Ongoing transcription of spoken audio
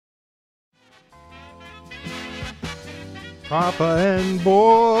Papa and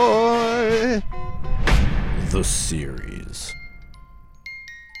Boy, the series.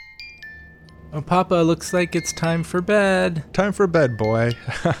 Oh, Papa, looks like it's time for bed. Time for bed, boy.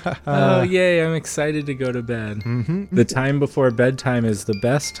 Oh, yay, I'm excited to go to bed. Mm-hmm. The time before bedtime is the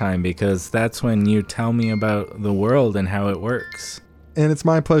best time because that's when you tell me about the world and how it works. And it's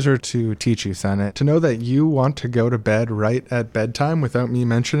my pleasure to teach you, son. To know that you want to go to bed right at bedtime without me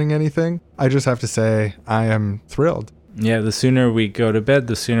mentioning anything, I just have to say I am thrilled. Yeah, the sooner we go to bed,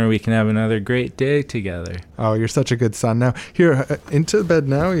 the sooner we can have another great day together. Oh, you're such a good son. Now, here, into bed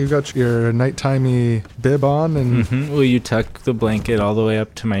now. You've got your nighttime-y bib on. And Will you tuck the blanket all the way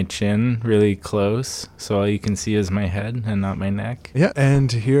up to my chin, really close, so all you can see is my head and not my neck? Yeah, and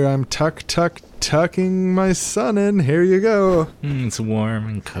here I'm tucking my son in. Here you go. It's warm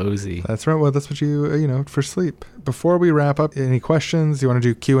and cozy. That's right. Well, that's what you for sleep. Before we wrap up, any questions? You want to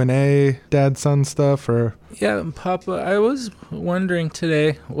do Q&A, dad-son stuff, or... Yeah, Papa, I was wondering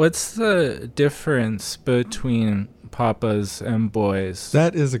today, what's the difference between papas and boys?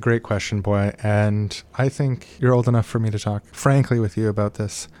 That is a great question, boy, and I think you're old enough for me to talk frankly with you about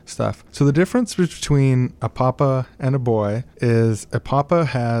this stuff. So the difference between a papa and a boy is a papa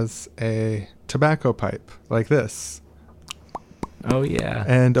has a tobacco pipe like this. Oh, yeah.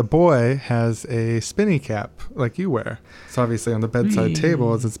 And a boy has a spinny cap like you wear. It's obviously on the bedside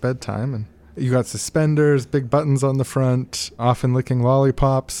table as it's bedtime, and you got suspenders, big buttons on the front, often licking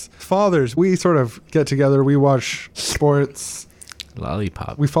lollipops. Fathers, we sort of get together, we watch sports.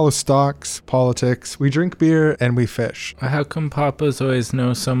 Lollipop. We follow stocks, politics, we drink beer, and we fish. How come papas always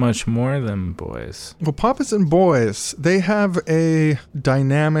know so much more than boys? Well, papas and boys, they have a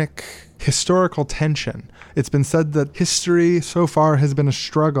dynamic historical tension. It's been said that history so far has been a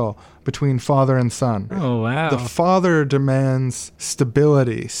struggle between father and son. Oh, wow. The father demands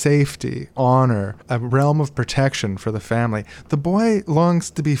stability, safety, honor, a realm of protection for the family. The boy longs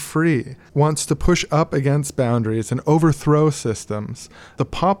to be free, wants to push up against boundaries and overthrow systems. The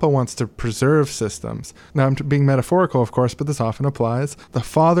papa wants to preserve systems. Now, I'm being metaphorical, of course, but this often applies. The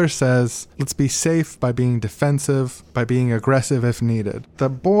father says, let's be safe by being defensive, by being aggressive if needed. The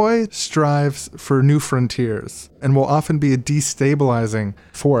boy strives for new frontiers and will often be a destabilizing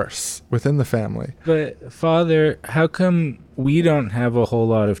force within the family. But, Father, how come we don't have a whole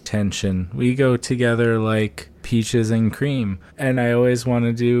lot of tension? We go together like peaches and cream, and I always want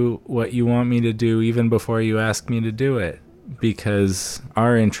to do what you want me to do even before you ask me to do it, because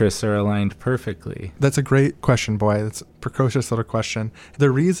our interests are aligned perfectly. That's a great question, boy. That's a precocious little question.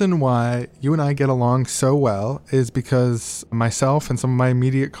 The reason why you and I get along so well is because myself and some of my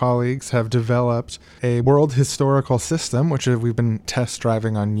immediate colleagues have developed a world historical system, which we've been test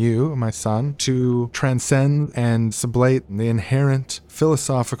driving on you, my son, to transcend and sublate the inherent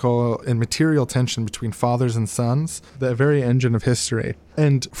philosophical and material tension between fathers and sons, the very engine of history.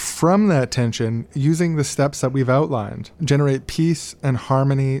 And from that tension, using the steps that we've outlined, generate peace and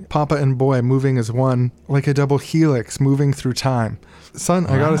harmony, papa and boy moving as one, like a double helix moving through time. Son,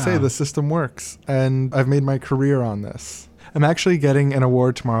 wow. I gotta say, the system works, and I've made my career on this. I'm actually getting an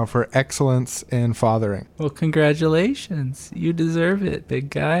award tomorrow for excellence in fathering. Well, congratulations. You deserve it, big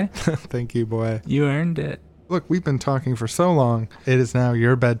guy. Thank you, boy. You earned it. Look, we've been talking for so long. It is now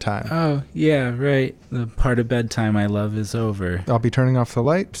your bedtime. Oh, yeah, right. The part of bedtime I love is over. I'll be turning off the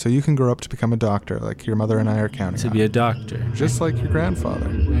light so you can grow up to become a doctor like your mother and I are counting to on. be a doctor. Just like your grandfather.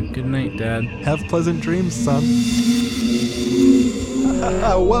 Good night, Dad. Have pleasant dreams, son.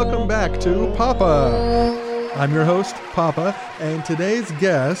 Welcome back to Papa. I'm your host, Papa, and today's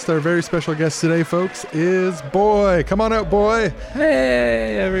guest, our very special guest today, folks, is Boy. Come on out, Boy.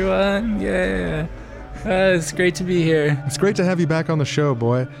 Hey, everyone. Yeah. It's great to be here. It's great to have you back on the show,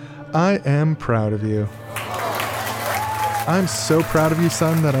 Boy. I am proud of you. I'm so proud of you,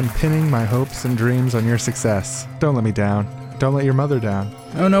 son, that I'm pinning my hopes and dreams on your success. Don't let me down. Don't let your mother down.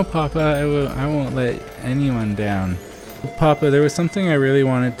 Oh, no, Papa. I won't let anyone down. Papa, there was something I really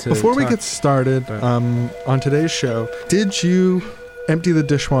wanted to Before we get started on today's show, did you empty the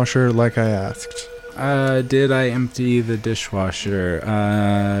dishwasher like I asked? Did I empty the dishwasher?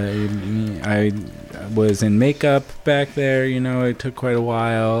 I was in makeup back there, it took quite a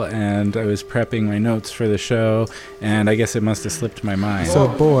while, and I was prepping my notes for the show, and I guess it must have slipped my mind. So,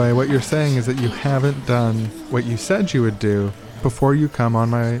 Boy, what you're saying is that you haven't done what you said you would do before you come on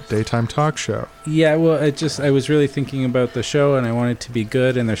my daytime talk show. Yeah, well, I was really thinking about the show, and I want it to be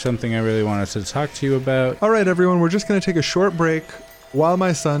good, and there's something I really wanted to talk to you about. All right, everyone, we're just going to take a short break while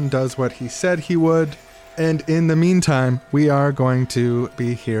my son does what he said he would. And in the meantime, we are going to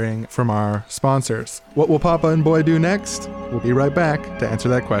be hearing from our sponsors. What will Papa and Boy do next? We'll be right back to answer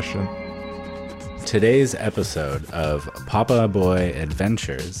that question. Today's episode of Papa Boy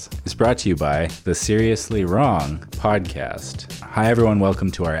Adventures is brought to you by the Seriously Wrong podcast. Hi everyone, welcome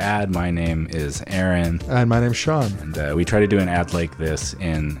to our ad. My name is Aaron. And my name's Sean. And we try to do an ad like this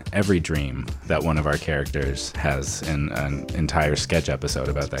in every dream that one of our characters has in an entire sketch episode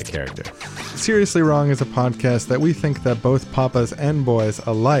about that character. Seriously Wrong is a podcast that we think that both papas and boys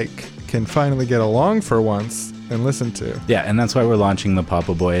alike can finally get along for once and listen to. Yeah, and that's why we're launching the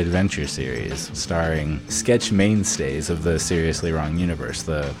Papa Boy Adventure series, starring sketch mainstays of the Seriously Wrong universe,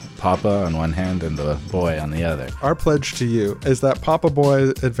 the Papa on one hand and the boy on the other. Our pledge to you is that Papa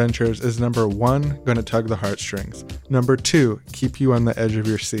Boy Adventures is number 1, going to tug the heartstrings. Number 2, keep you on the edge of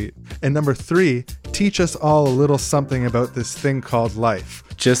your seat. And number 3, teach us all a little something about this thing called life.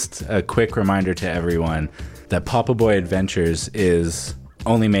 Just a quick reminder to everyone that Papa Boy Adventures is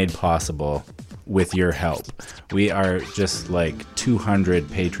only made possible with your help. We are just like 200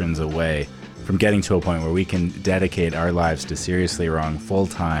 patrons away from getting to a point where we can dedicate our lives to Seriously Wrong full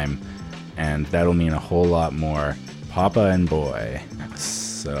time, and that'll mean a whole lot more. Papa and Boy.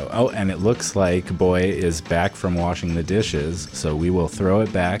 So, and it looks like Boy is back from washing the dishes, so we will throw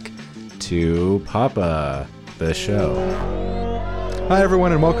it back to Papa, the show. Hi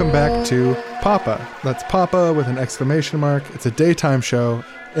everyone, and welcome back to Papa. That's Papa with an exclamation mark. It's a daytime show,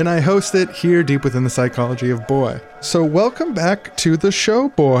 and I host it here deep within the psychology of Boy. So welcome back to the show,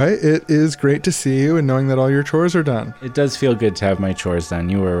 Boy. It is great to see you and knowing that all your chores are done. It does feel good to have my chores done.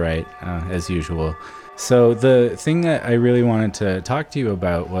 You were right, as usual. So the thing that I really wanted to talk to you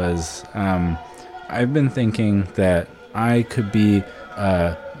about was I've been thinking that I could be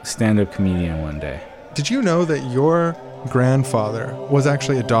a stand-up comedian one day. Did you know that your grandfather was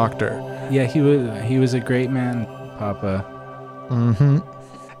actually a doctor? Yeah, he was a great man, Papa. Mm-hmm.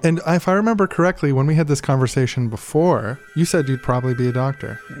 And if I remember correctly, when we had this conversation before, you said you'd probably be a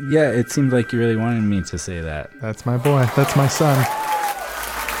doctor. Yeah, it seemed like you really wanted me to say that. That's my boy. That's my son.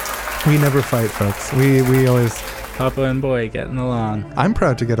 We never fight, folks. We always... Papa and Boy getting along. I'm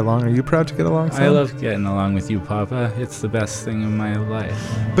proud to get along. Are you proud to get along, son? I love getting along with you, Papa. It's the best thing in my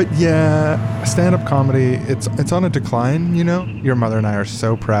life. But yeah, stand-up comedy, it's on a decline, you know? Your mother and I are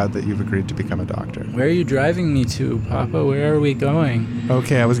so proud that you've agreed to become a doctor. Where are you driving me to, Papa? Where are we going?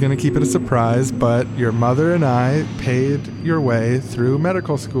 Okay, I was going to keep it a surprise, but your mother and I paid your way through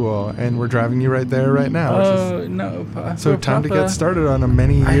medical school, and we're driving you right there right now. Oh, no, Papa. So time Papa, to get started on a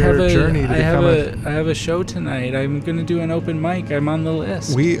many-year journey to become I have a show tonight. I'm going to do an open mic. I'm on the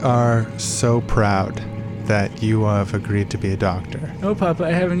list. We are so proud that you have agreed to be a doctor. No, Papa,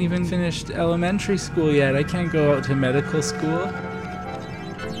 I haven't even finished elementary school yet. I can't go out to medical school.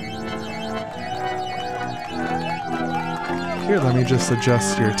 Here, let me just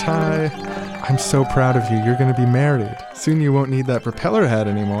adjust your tie. I'm so proud of you. You're going to be married. Soon you won't need that propeller hat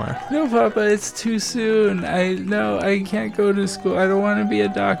anymore. No, Papa, it's too soon. I can't go to school. I don't want to be a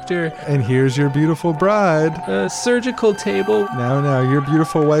doctor. And here's your beautiful bride. A surgical table. Now, your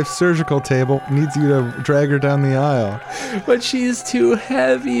beautiful wife's surgical table needs you to drag her down the aisle. But she's too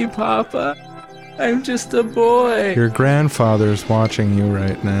heavy, Papa. I'm just a boy. Your grandfather's watching you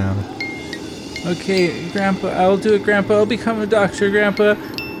right now. Okay, Grandpa, I'll do it, Grandpa. I'll become a doctor, Grandpa.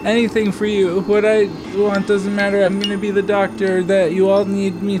 Anything for you. What I want doesn't matter. I'm going to be the doctor that you all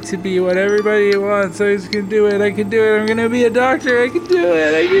need me to be. What everybody wants, I just can do it. I can do it. I'm going to be a doctor. I can do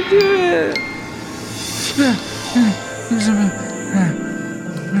it. I can do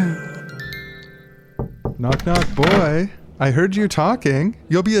it. Knock, knock, boy. I heard you talking.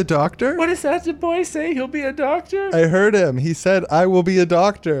 You'll be a doctor? What does that boy say? He'll be a doctor? I heard him. He said, I will be a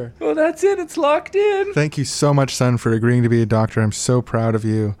doctor. Well, that's it. It's locked in. Thank you so much, son, for agreeing to be a doctor. I'm so proud of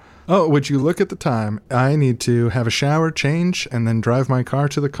you. Oh, would you look at the time? I need to have a shower, change, and then drive my car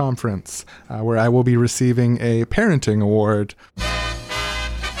to the conference, where I will be receiving a parenting award.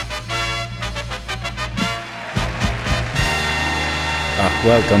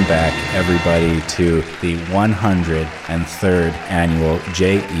 Welcome back, everybody, to the 103rd Annual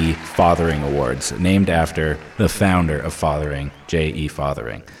J.E. Fathering Awards, named after the founder of Fathering, J.E.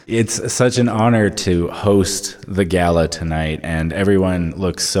 Fathering. It's such an honor to host the gala tonight, and everyone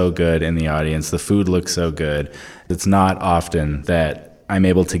looks so good in the audience. The food looks so good. It's not often that I'm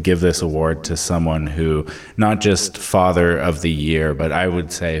able to give this award to someone who, not just father of the year, but I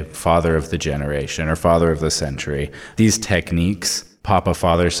would say father of the generation or father of the century. These techniques Papa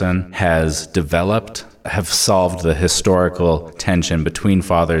Fatherson has developed have solved the historical tension between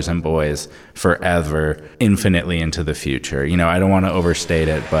fathers and boys forever, infinitely into the future. You know, I don't want to overstate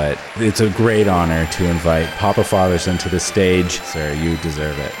it, but it's a great honor to invite Papa Fatherson to the stage. Sir, you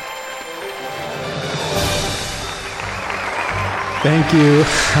deserve it. Thank you.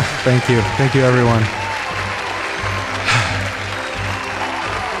 Thank you. Thank you, everyone.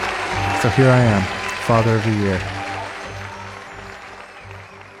 So here I am, Father of the Year.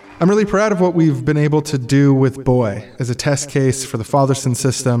 I'm really proud of what we've been able to do with Boy as a test case for the father-son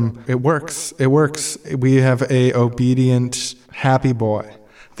system. It works. It works. We have a obedient, happy boy.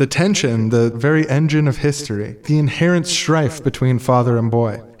 The tension, the very engine of history, the inherent strife between father and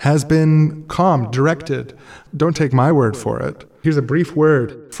boy has been calmed, directed. Don't take my word for it. Here's a brief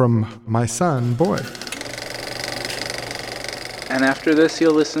word from my son, Boy. And after this,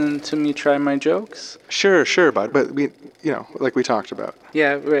 you'll listen to me try my jokes? Sure, bud. But we, like we talked about.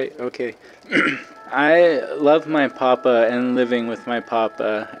 Yeah, right, okay. I love my papa and living with my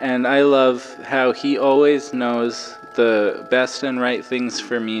papa, and I love how he always knows the best and right things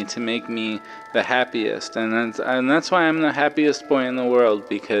for me to make me the happiest. And that's why I'm the happiest boy in the world,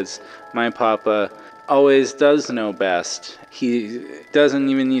 because my papa always does know best. He doesn't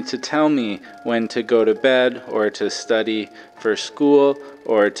even need to tell me when to go to bed or to study for school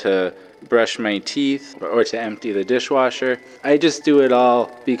or to brush my teeth or to empty the dishwasher. I just do it all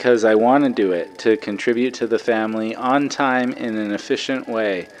because I want to do it, to contribute to the family on time in an efficient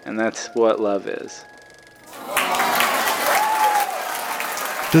way. And that's what love is.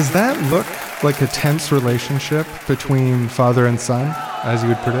 Does that look like a tense relationship between father and son, as you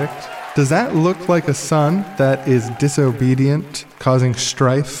would predict? Does that look like a son that is disobedient, causing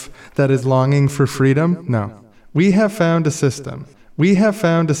strife, that is longing for freedom? No. We have found a system. We have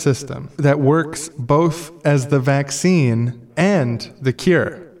found a system that works both as the vaccine and the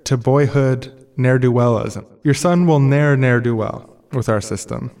cure to boyhood ne'er-do-wellism. Your son will ne'er do well with our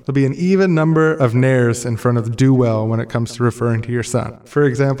system. There'll be an even number of nairs in front of do well when it comes to referring to your son. For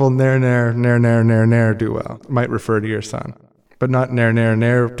example, ne'er do well might refer to your son, but not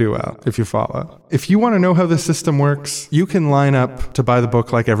ne'er do well, if you follow. If you want to know how the system works, you can line up to buy the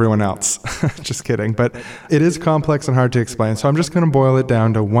book like everyone else. Just kidding, but it is complex and hard to explain, so I'm just going to boil it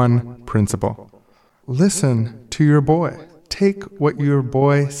down to one principle. Listen to your boy. Take what your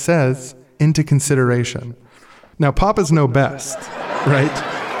boy says into consideration. Now, papas know best, right?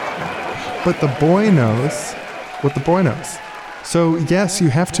 But the boy knows what the boy knows. So yes, you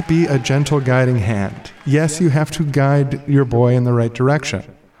have to be a gentle guiding hand. Yes, you have to guide your boy in the right direction.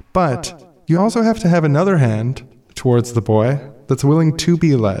 But you also have to have another hand towards the boy that's willing to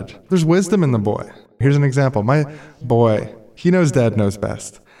be led. There's wisdom in the boy. Here's an example. My boy, he knows dad knows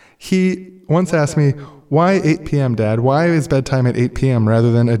best. He once asked me, why 8 p.m., Dad? Why is bedtime at 8 p.m.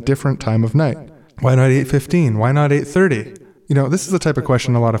 rather than a different time of night? Why not 8:15? Why not 8:30? This is the type of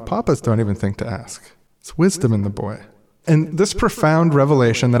question a lot of papas don't even think to ask. It's wisdom in the boy. And this profound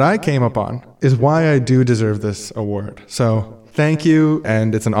revelation that I came upon is why I do deserve this award. So thank you,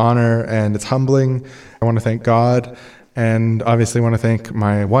 and it's an honor, and it's humbling. I want to thank God, and obviously want to thank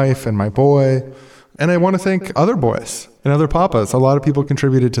my wife and my boy, and I want to thank other boys and other papas. A lot of people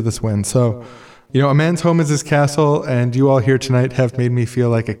contributed to this win. So, a man's home is his castle, and you all here tonight have made me feel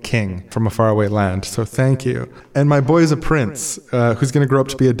like a king from a faraway land. So thank you. And my boy is a prince who's going to grow up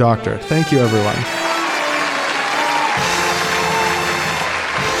to be a doctor. Thank you, everyone.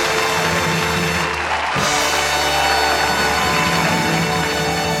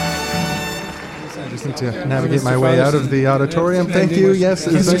 To navigate my way out of the auditorium. Thank you. Yes,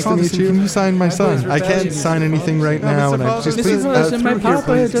 it's nice to meet you. Can you sign my son? I can't sign anything right now, and I just please through here,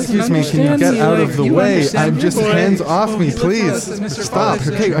 please. Excuse me. Can you get out of the way? I'm just hands off me, please. Stop.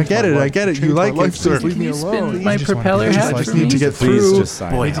 Okay, I get it. You like it, sir. Leave me alone. My propeller hat. I just need to get through. Please just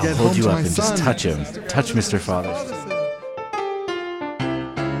sign. Boy, I'll hold you up and just touch him. Touch Mr. Father.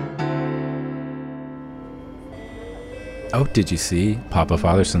 Oh, did you see? Papa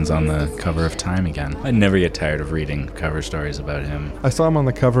Fatherson's on the cover of Time again. I never get tired of reading cover stories about him. I saw him on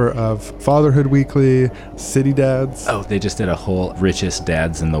the cover of Fatherhood Weekly, City Dads. Oh, they just did a whole richest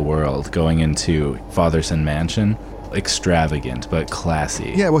dads in the world going into Fatherson Mansion. Extravagant, but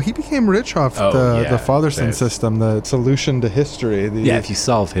classy. Yeah, well, he became rich off the Fatherson system, the solution to history. If you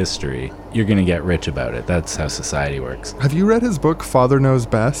solve history, you're going to get rich about it. That's how society works. Have you read his book, Father Knows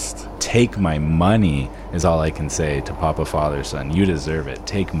Best? Take my money is all I can say to Papa Fatherson. You deserve it.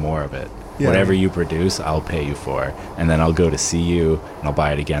 Take more of it. Yeah. Whatever you produce, I'll pay you for. And then I'll go to see you, and I'll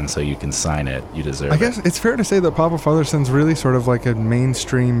buy it again so you can sign it. You deserve it. I guess it's fair to say that Papa Fatherson's really sort of like a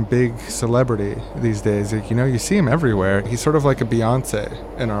mainstream big celebrity these days. You see him everywhere. He's sort of like a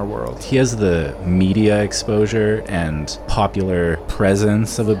Beyonce in our world. He has the media exposure and popular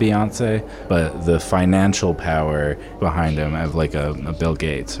presence of a Beyonce, but the financial power behind him of like a Bill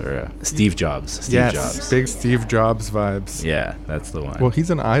Gates or a Steve Jobs. Jobs. Big Steve Jobs vibes. Yeah, that's the one. Well, he's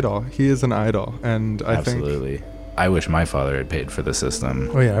an idol. He is an idol, and I Absolutely. I wish my father had paid for the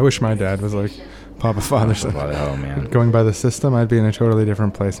system. Oh yeah, I wish my dad was like Papa Fatherson. Oh man. Going by the system, I'd be in a totally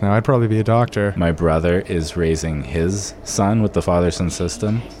different place now. I'd probably be a doctor. My brother is raising his son with the father-son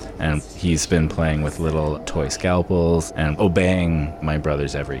system, and he's been playing with little toy scalpels and obeying my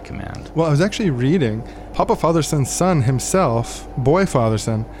brother's every command. Well, I was actually reading Papa Fatherson's son himself, Boy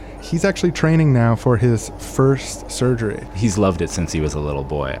Fatherson. He's actually training now for his first surgery. He's loved it since he was a little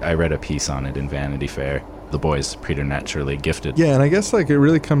boy. I read a piece on it in Vanity Fair. The boy's preternaturally gifted. Yeah, and I guess like it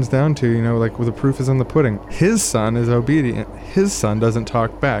really comes down to, you know, like well, the proof is in the pudding. His son is obedient. His son doesn't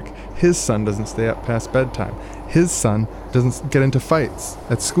talk back. His son doesn't stay up past bedtime. His son doesn't get into fights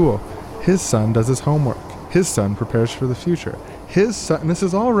at school. His son does his homework. His son prepares for the future. His son, and this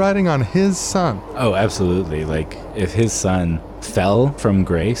is all riding on his son. Oh, absolutely. Like, if his son fell from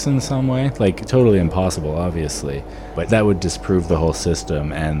grace in some way, like, totally impossible, obviously. But that would disprove the whole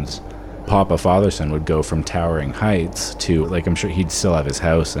system, and Papa Fatherson would go from towering heights to, like, I'm sure he'd still have his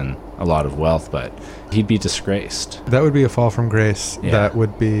house and a lot of wealth, but he'd be disgraced. That would be a fall from grace. Yeah. That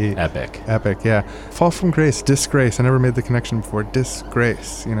would be Epic. Epic, yeah. Fall from grace, disgrace. I never made the connection before.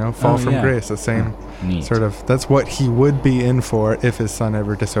 Disgrace, you know? Fall from grace, the same Neat. sort of. That's what he would be in for if his son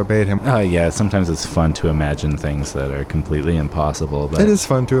ever disobeyed him. Yeah, sometimes it's fun to imagine things that are completely impossible. But It is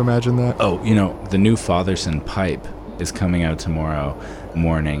fun to imagine that. Oh, you know, the new Fatherson pipe is coming out tomorrow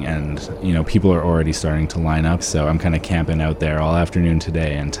morning, and you know, people are already starting to line up, so I'm kind of camping out there all afternoon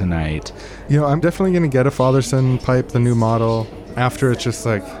today and tonight. You know, I'm definitely going to get a Fatherson pipe, the new model, after it's just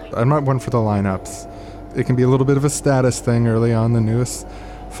like, I'm not one for the lineups. It can be a little bit of a status thing early on. The newest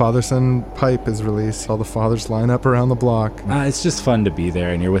Fatherson pipe is released. All the fathers line up around the block. It's just fun to be there,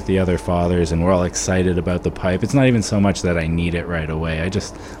 and you're with the other fathers, and we're all excited about the pipe. It's not even so much that I need it right away. I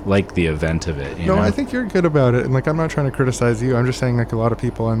just like the event of it. You know? I think you're good about it. And like, I'm not trying to criticize you. I'm just saying like a lot of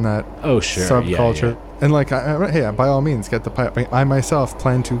people in that subculture. Yeah. And like, hey, by all means, get the pipe. I myself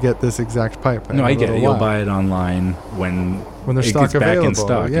plan to get this exact pipe. No, I get it. You'll buy it online when there's it stock gets back available. in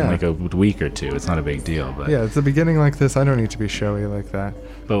stock Yeah. in like a week or two. It's not a big deal. But yeah, it's the beginning like this. I don't need to be showy like that.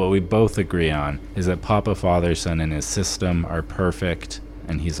 But what we both agree on is that Papa Fatherson and his system are perfect,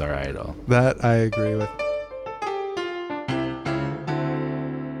 and he's our idol. That I agree with.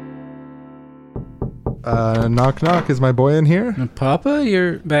 Knock knock, is my boy in here? Papa,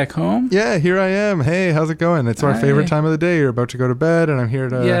 you're back home? Yeah, here I am. Hey, how's it going? It's our favorite time of the day. You're about to go to bed, and I'm here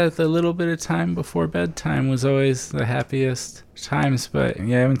to... Yeah, the little bit of time before bedtime was always the happiest times, but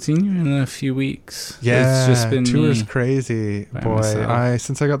yeah, I haven't seen you in a few weeks. Yeah, it's just been tour's crazy, boy. myself.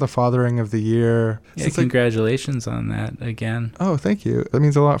 Since I got the fathering of the year... Yeah, congratulations on that again. Oh, thank you. That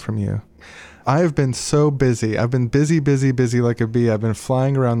means a lot from you. I've been so busy. I've been busy like a bee. I've been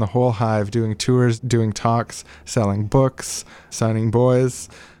flying around the whole hive, doing tours, doing talks, selling books, signing boys.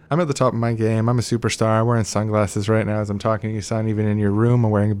 I'm at the top of my game. I'm a superstar. I'm wearing sunglasses right now as I'm talking to you, son. Even in your room, I'm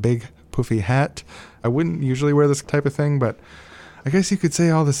wearing a big poofy hat. I wouldn't usually wear this type of thing, but I guess you could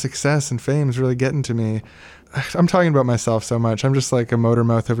say all the success and fame is really getting to me. I'm talking about myself so much. I'm just like a motor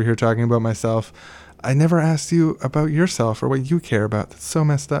mouth over here talking about myself. I never asked you about yourself or what you care about. That's so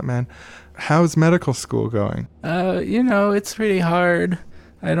messed up, man. How's medical school going? It's pretty hard.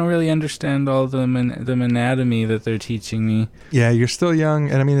 I don't really understand all the anatomy that they're teaching me. Yeah, you're still young,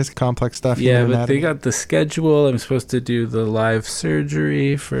 and I mean, it's complex stuff. Yeah, but they got the schedule. I'm supposed to do the live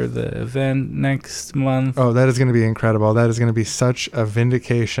surgery for the event next month. Oh, that is going to be incredible. That is going to be such a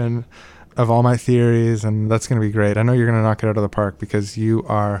vindication of all my theories, and that's going to be great. I know you're going to knock it out of the park because you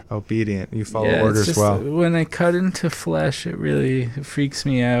are obedient. You follow orders well. When I cut into flesh, it really freaks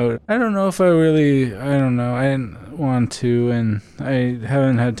me out. I don't know if I didn't want to, and I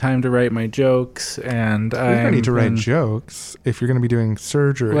haven't had time to write my jokes, and I don't need to write jokes if you're going to be doing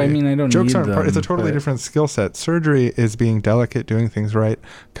surgery. Well, I mean, I don't jokes need aren't them, it's a totally different skill set. Surgery is being delicate, doing things right,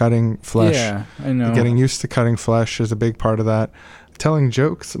 cutting flesh. Yeah, I know. Getting used to cutting flesh is a big part of that. Telling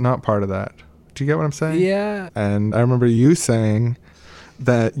jokes, not part of that. Do you get what I'm saying? Yeah. And I remember you saying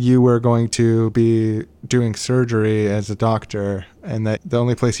that you were going to be doing surgery as a doctor, and that the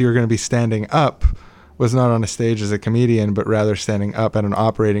only place you were going to be standing up was not on a stage as a comedian, but rather standing up at an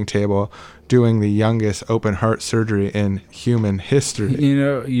operating table doing the youngest open heart surgery in human history. You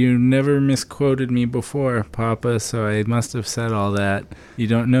know, you never misquoted me before, Papa, so I must have said all that.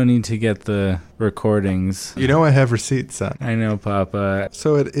 No need to get the recordings. You know I have receipts, son. I know, Papa.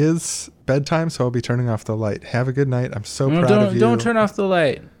 So it is bedtime, so I'll be turning off the light. Have a good night. I'm so proud of you. Don't turn off the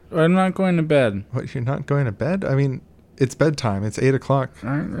light. I'm not going to bed. What, you're not going to bed? I mean, it's bedtime. It's 8 o'clock.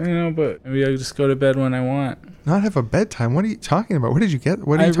 I know, but maybe I'll just go to bed when I want. Not have a bedtime? What are you talking about? What did you get?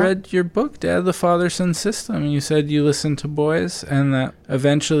 What I read your book, Dad, The Father-Son System. You said you listen to boys and that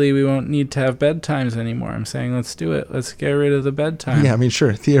eventually we won't need to have bedtimes anymore. I'm saying let's do it. Let's get rid of the bedtime. Yeah, I mean,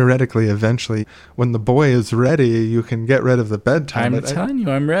 sure. Theoretically, eventually, when the boy is ready, you can get rid of the bedtime. I'm telling you,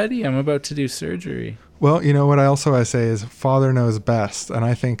 I'm ready. I'm about to do surgery. Well, you know what I say is father knows best, and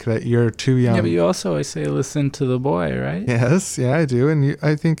I think that you're too young. Yeah, but you also, I say, listen to the boy, right? Yes, yeah, I do, and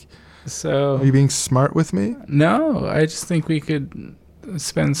I think... So... Are you being smart with me? No, I just think we could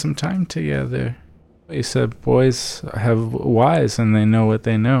spend some time together. You said boys have wives and they know what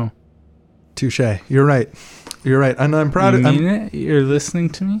they know. Touché. You're right. You're right. And I'm proud of... You mean it? You're listening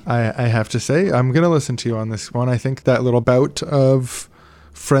to me? I have to say, I'm going to listen to you on this one. I think that little bout of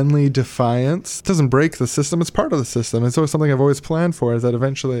friendly defiance doesn't break the system. It's part of the system. It's always something I've always planned for, is that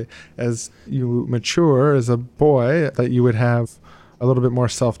eventually, as you mature as a boy, that you would have a little bit more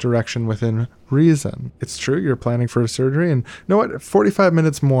self-direction within reason. It's true, you're planning for a surgery, and you know what? 45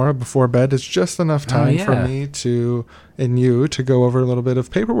 minutes more before bed is just enough time for me and you to go over a little bit of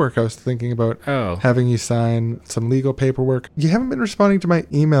paperwork. I was thinking about having you sign some legal paperwork. You haven't been responding to my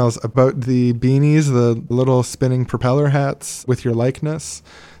emails about the beanies, the little spinning propeller hats with your likeness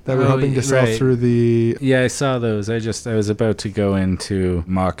that we're hoping to sell through the... Yeah, I saw those. I was about to go into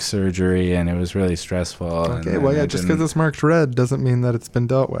mock surgery, and it was really stressful. Okay, well, yeah, just because it's marked red doesn't mean that it's been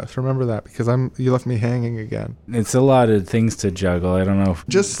dealt with. Remember that, because you left me hanging again. It's a lot of things to juggle. I don't know.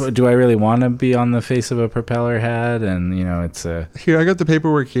 Do I really want to be on the face of a propeller hat? And, it's a... Here, I got the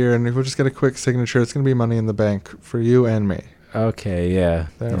paperwork here, and if we'll just get a quick signature, it's going to be money in the bank for you and me. Okay, yeah.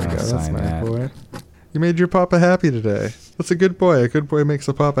 There we go. That's my boy. You made your papa happy today. That's a good boy. A good boy makes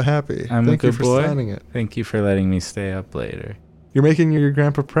a papa happy. Thank you for signing it. Thank you for letting me stay up later. You're making your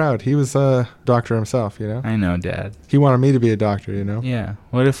grandpa proud. He was a doctor himself, I know, Dad. He wanted me to be a doctor, Yeah.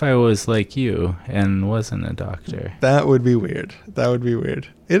 What if I was like you and wasn't a doctor? That would be weird.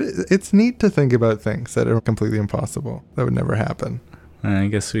 It's neat to think about things that are completely impossible. That would never happen. I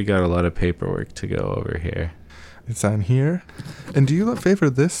guess we got a lot of paperwork to go over here. It's on here. And do you favor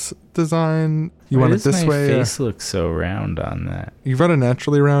this design? You want it this way? My face looks so round on that. You've got a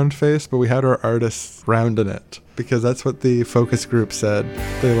naturally round face, but we had our artists rounding it because that's what the focus group said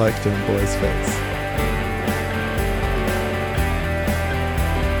they liked in boy's face.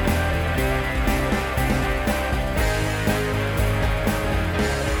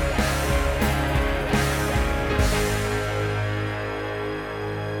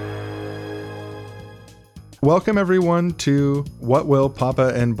 Welcome, everyone, to What Will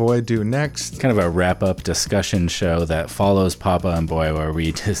Papa and Boy Do Next? Kind of a wrap-up discussion show that follows Papa and Boy, where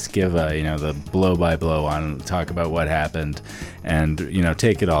we just give the blow-by-blow on, talk about what happened, and,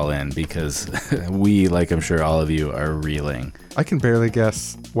 take it all in, because we, like I'm sure all of you, are reeling. I can barely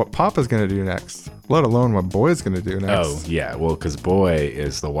guess what Papa's going to do next, let alone what Boy's going to do next. Oh, yeah, well, because Boy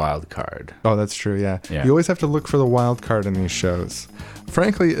is the wild card. Oh, that's true, yeah. You always have to look for the wild card in these shows.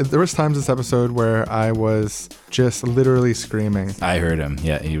 Frankly, there was times this episode where I was just literally screaming. I heard him.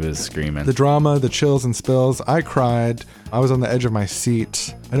 Yeah, he was screaming. The drama, the chills and spills. I cried. I was on the edge of my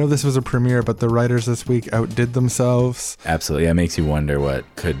seat. I know this was a premiere, but the writers this week outdid themselves. Absolutely. It makes you wonder what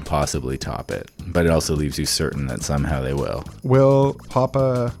could possibly top it. But it also leaves you certain that somehow they will. Will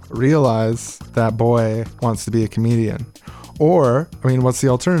Papa realize that Boy wants to be a comedian? Or, what's the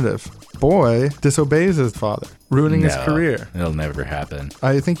alternative? Boy disobeys his father, ruining his career. It'll never happen.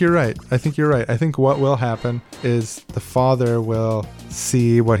 I think you're right. I think what will happen is the father will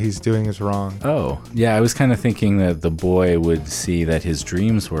see what he's doing is wrong. Oh, yeah. I was kind of thinking that the boy would see that his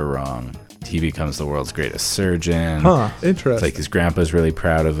dreams were wrong. He becomes the world's greatest surgeon. Huh, interesting. It's like his grandpa's really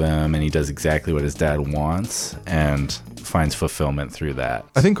proud of him, and he does exactly what his dad wants, and finds fulfillment through that.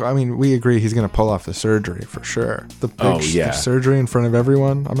 We agree he's going to pull off the surgery for sure. The big surgery in front of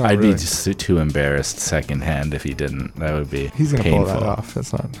everyone. I'd be just too embarrassed secondhand if he didn't. That would be He's going to pull that off.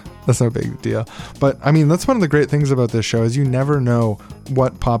 That's no big deal. But that's one of the great things about this show is you never know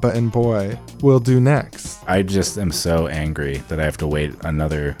what Papa and Boy will do next. I just am so angry that I have to wait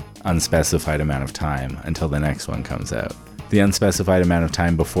another unspecified amount of time until the next one comes out. The unspecified amount of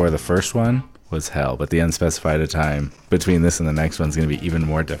time before the first one was hell, but the unspecified time between this and the next one's going to be even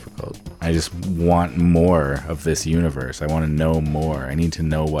more difficult. I just want more of this universe. I want to know more. I need to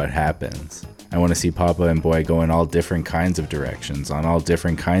know what happens. I want to see Papa and Boy go in all different kinds of directions, on all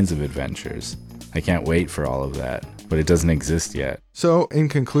different kinds of adventures. I can't wait for all of that, but it doesn't exist yet. So, in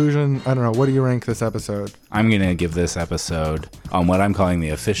conclusion, I don't know, what do you rank this episode? I'm going to give this episode, on what I'm calling the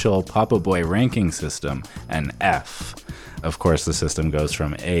official Papa Boy ranking system, an F. Of course, the system goes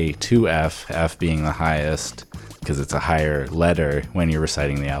from A to F, F being the highest. because it's a higher letter when you're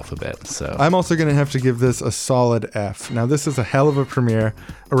reciting the alphabet. So I'm also going to have to give this a solid F. Now, this is a hell of a premiere.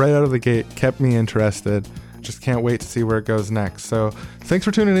 Right out of the gate, kept me interested. Just can't wait to see where it goes next. So thanks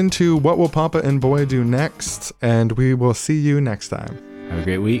for tuning in to What Will Papa and Boy Do Next? And we will see you next time. Have a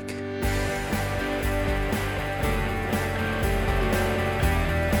great week.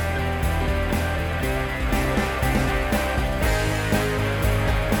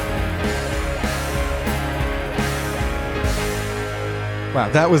 Wow,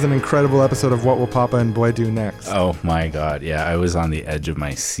 that was an incredible episode of What Will Papa and Boy Do Next? Oh my God. Yeah, I was on the edge of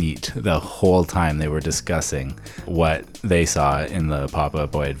my seat the whole time they were discussing what they saw in the Papa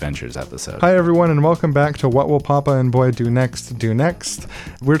Boy Adventures episode. Hi, everyone, and welcome back to What Will Papa and Boy Do Next? Do Next?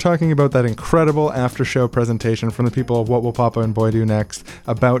 We're talking about that incredible after-show presentation from the people of What Will Papa and Boy Do Next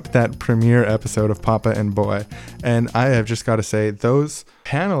about that premiere episode of Papa and Boy. And I have just got to say, those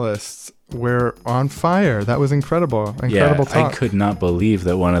panelists were on fire. That was incredible. Incredible talk. I could not believe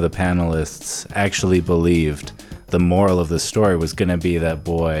that one of the panelists actually believed the moral of the story was going to be that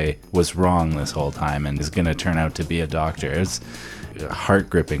Boy was wrong this whole time and is going to turn out to be a doctor. It's a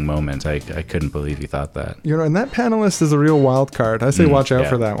heart-gripping moment. I couldn't believe he thought that. You know, and that panelist is a real wild card. I say watch out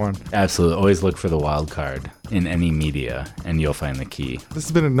for that one. Absolutely. Always look for the wild card in any media, and you'll find the key. This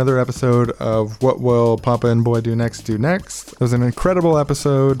has been another episode of What Will Papa and Boy Do Next? Do Next? It was an incredible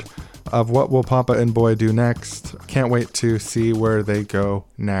episode of What Will Papa and Boy Do Next? Can't wait to see where they go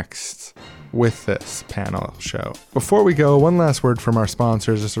next with this panel show. Before we go, one last word from our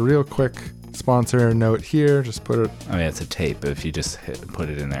sponsors. Just a real quick sponsor note here. Just put it... I mean, it's a tape. If you just put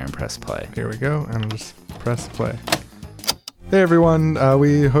it in there and press play. Here we go. And just press play. Hey everyone,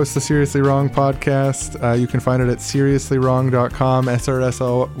 we host the Seriously Wrong podcast. You can find it at seriouslywrong.com,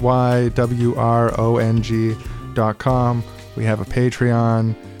 SRSLYWRONG.com. We have a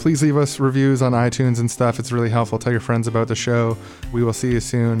Patreon. Please leave us reviews on iTunes and stuff. It's really helpful. Tell your friends about the show. We will see you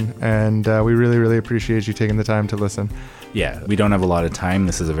soon. And we really, really appreciate you taking the time to listen. Yeah, we don't have a lot of time.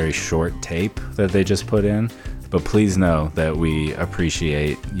 This is a very short tape that they just put in. But please know that we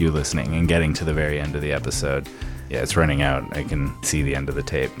appreciate you listening and getting to the very end of the episode. Yeah, it's running out. I can see the end of the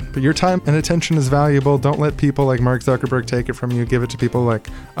tape. But your time and attention is valuable. Don't let people like Mark Zuckerberg take it from you. Give it to people like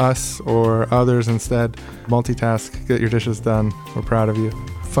us or others instead. Multitask. Get your dishes done. We're proud of you.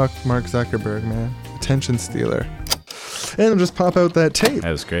 Fuck Mark Zuckerberg, man. Attention stealer. And just pop out that tape.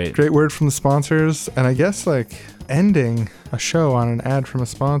 That was great. Great word from the sponsors. And I guess like ending a show on an ad from a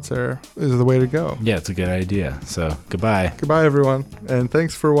sponsor is the way to go. Yeah, it's a good idea. So goodbye. Goodbye, everyone. And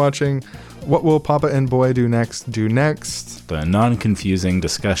thanks for watching What Will Papa and Boy Do Next? Do Next? The non-confusing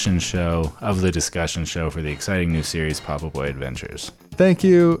discussion show of the discussion show for the exciting new series Papa Boy Adventures. Thank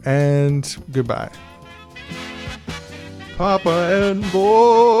you and goodbye. Papa and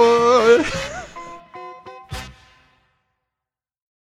Boy.